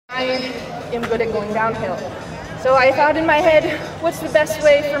I am good at going downhill. So I thought in my head, what's the best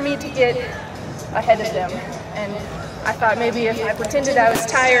way for me to get ahead of them? And I thought maybe if I pretended I was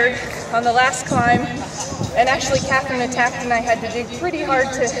tired on the last climb, and actually Catherine attacked and I had to dig pretty hard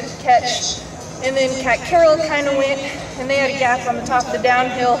to catch. And then Cat Carol kind of went, and they had a gap on the top of the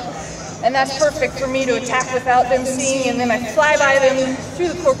downhill, and that's perfect for me to attack without them seeing, and then I fly by them through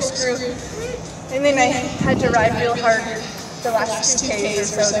the corkscrew, and then I had to ride real hard the last 2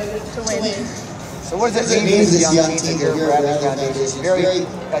 Ks or so to win. So what does it mean to this young team here at Bradley Foundation? It's a very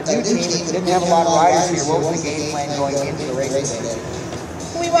new team, didn't have a lot of riders here. What was the game plan going into the race today?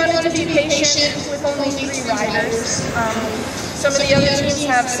 We wanted to be patient with only 3 riders. Some of the other teams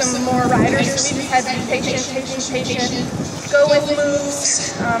have some more riders, so we just had to be patient, go with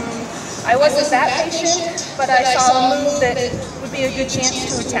moves. I wasn't that patient, but I saw a move that would be a good chance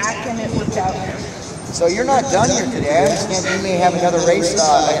to attack, and it worked out. So you're not done here today. I understand you may have another race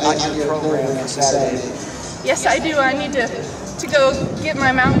on your program on Saturday. Yes, I do. I need to go get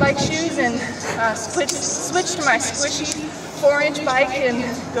my mountain bike shoes and switch to my squishy 4-inch bike and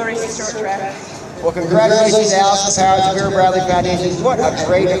go race the short track. Well, congratulations to Alison Powers of the Bradley Foundation. What a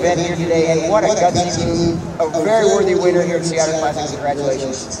great event here today, and what a gutsy move. A very worthy winner here at Seattle Classic.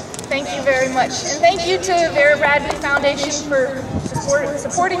 Congratulations. Thank you very much. And thank you to Vera Bradley Foundation for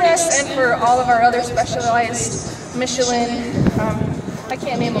supporting us and for all of our other specialized Michelin. I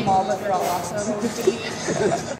can't name them all, but they're all awesome.